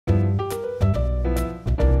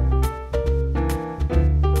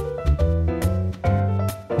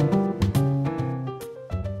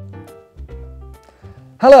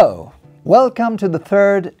Hello! Welcome to the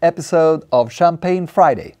third episode of Champagne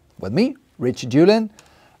Friday with me, Richard Julin,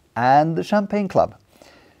 and the Champagne Club.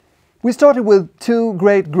 We started with two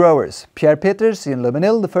great growers, Pierre Peters in Le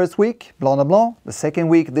Mesnil the first week, Blanc de Blanc, the second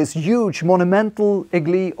week this huge monumental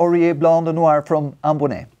Aigli Aurier Blanc de Noir from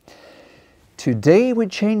Ambonnet. Today we're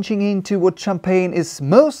changing into what Champagne is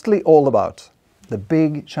mostly all about, the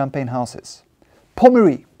big champagne houses.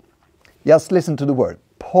 Pommery. Just listen to the word,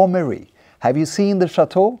 Pommery. Have you seen the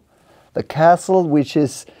chateau? The castle which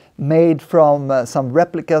is made from some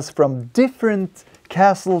replicas from different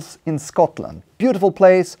castles in Scotland. Beautiful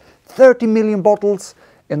place, 30 million bottles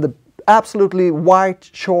in the absolutely white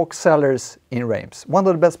chalk cellars in Reims. One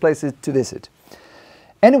of the best places to visit.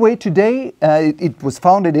 Anyway, today it was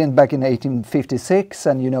founded back in 1856,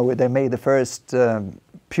 and you know they made the first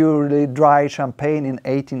purely dry champagne in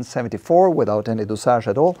 1874 without any dosage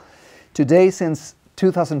at all. Today, since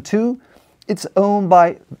 2002, it's owned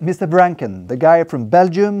by Mr. Branken, the guy from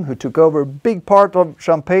Belgium who took over a big part of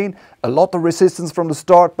Champagne, a lot of resistance from the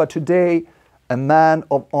start, but today a man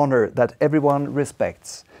of honor that everyone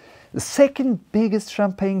respects. The second biggest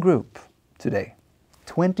Champagne group today,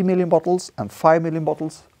 20 million bottles and 5 million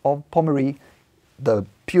bottles of Pommery, the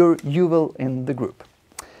pure juvel in the group.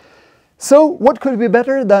 So what could be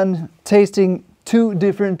better than tasting two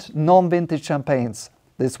different non-vintage champagnes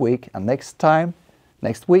this week, and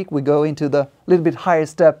next week we go into the little bit higher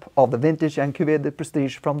step of the vintage and Cuvée de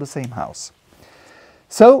Prestige from the same house.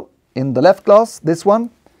 So in the left glass, this one,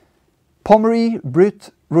 Pommery Brut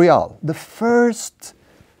Royal, the first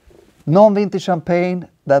non-vintage champagne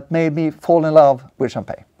that made me fall in love with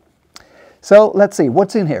champagne. So let's see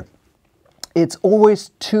what's in here. It's always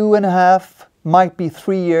 2.5, might be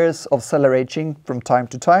 3 years of cellar aging from time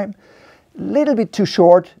to time. Little bit too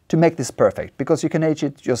short to make this perfect, because you can age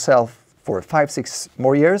it yourself for 5-6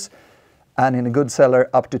 more years, and in a good cellar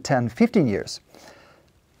up to 10-15 years.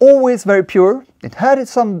 Always very pure. It had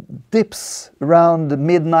some dips around the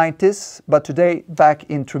mid-90s, but today back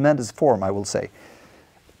in tremendous form, I will say.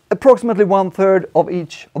 Approximately 1/3 of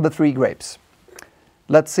each of the 3 grapes.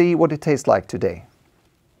 Let's see what it tastes like today.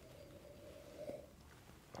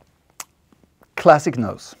 Classic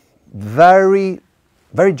nose. Very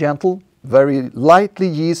gentle, very lightly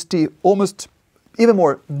yeasty, almost even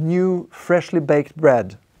more new, freshly baked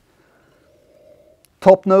bread.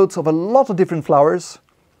 Top notes of a lot of different flowers.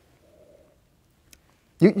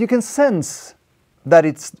 You can sense that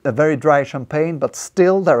it's a very dry champagne, but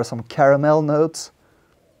still there are some caramel notes.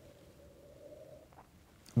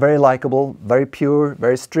 Very likable, very pure,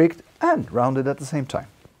 very strict, and rounded at the same time.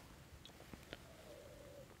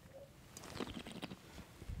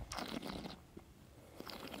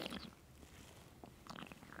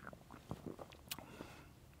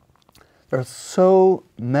 There are so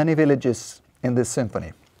many villages in this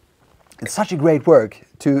symphony. It's such a great work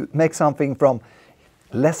to make something from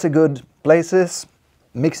lesser good places,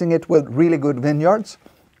 mixing it with really good vineyards,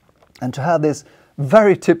 and to have this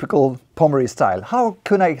very typical Pommery style. How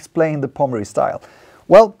can I explain the Pommery style?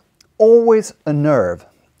 Well, always a nerve,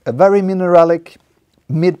 a very mineralic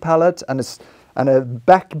mid-palate and a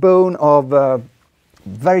backbone of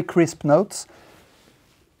very crisp notes.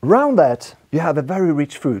 Around that, you have a very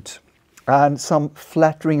rich fruit and some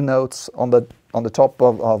flattering notes on the top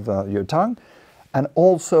of your tongue, and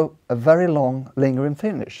also a very long lingering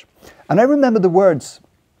finish. And I remember the words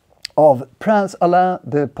of Prince Alain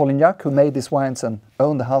de Polignac, who made these wines and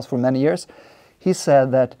owned the house for many years. He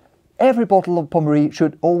said that every bottle of Pommery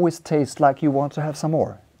should always taste like you want to have some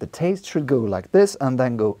more. The taste should go like this and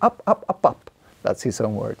then go up, up, up, up. That's his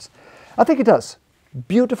own words. I think it does.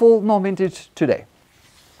 Beautiful non-vintage today.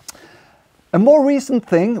 A more recent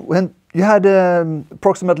thing, when you had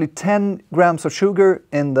approximately 10 grams of sugar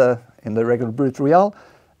in the regular Brut Royal,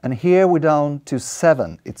 and here we're down to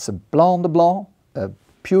 7. It's a Blanc de Blanc, a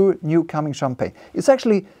pure new coming champagne. It's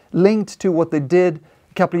actually linked to what they did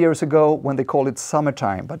a couple of years ago when they called it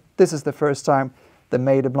summertime, but this is the first time they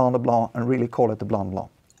made a Blanc de Blanc and really call it the Blanc de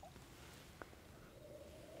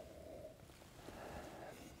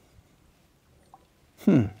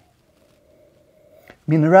Blanc.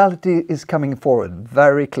 Minerality is coming forward,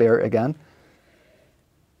 very clear again.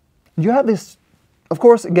 You have this, of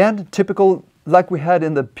course, again, typical like we had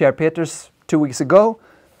in the Pierre Peters 2 weeks ago,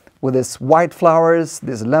 with these white flowers,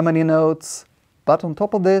 these lemony notes, but on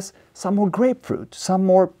top of this, some more grapefruit, some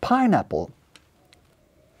more pineapple.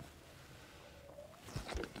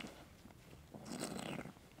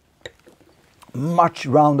 Much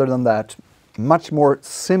rounder than that, much more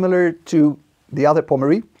similar to the other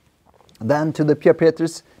Pommery than to the Pierre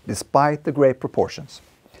Peters, despite the grape proportions.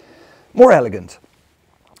 More elegant,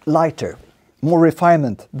 lighter, more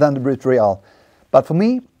refinement than the Brut Real. But for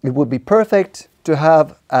me, it would be perfect to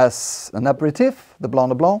have as an aperitif, the Blanc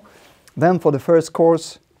de Blanc. Then for the first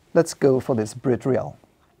course, let's go for this Brut Real.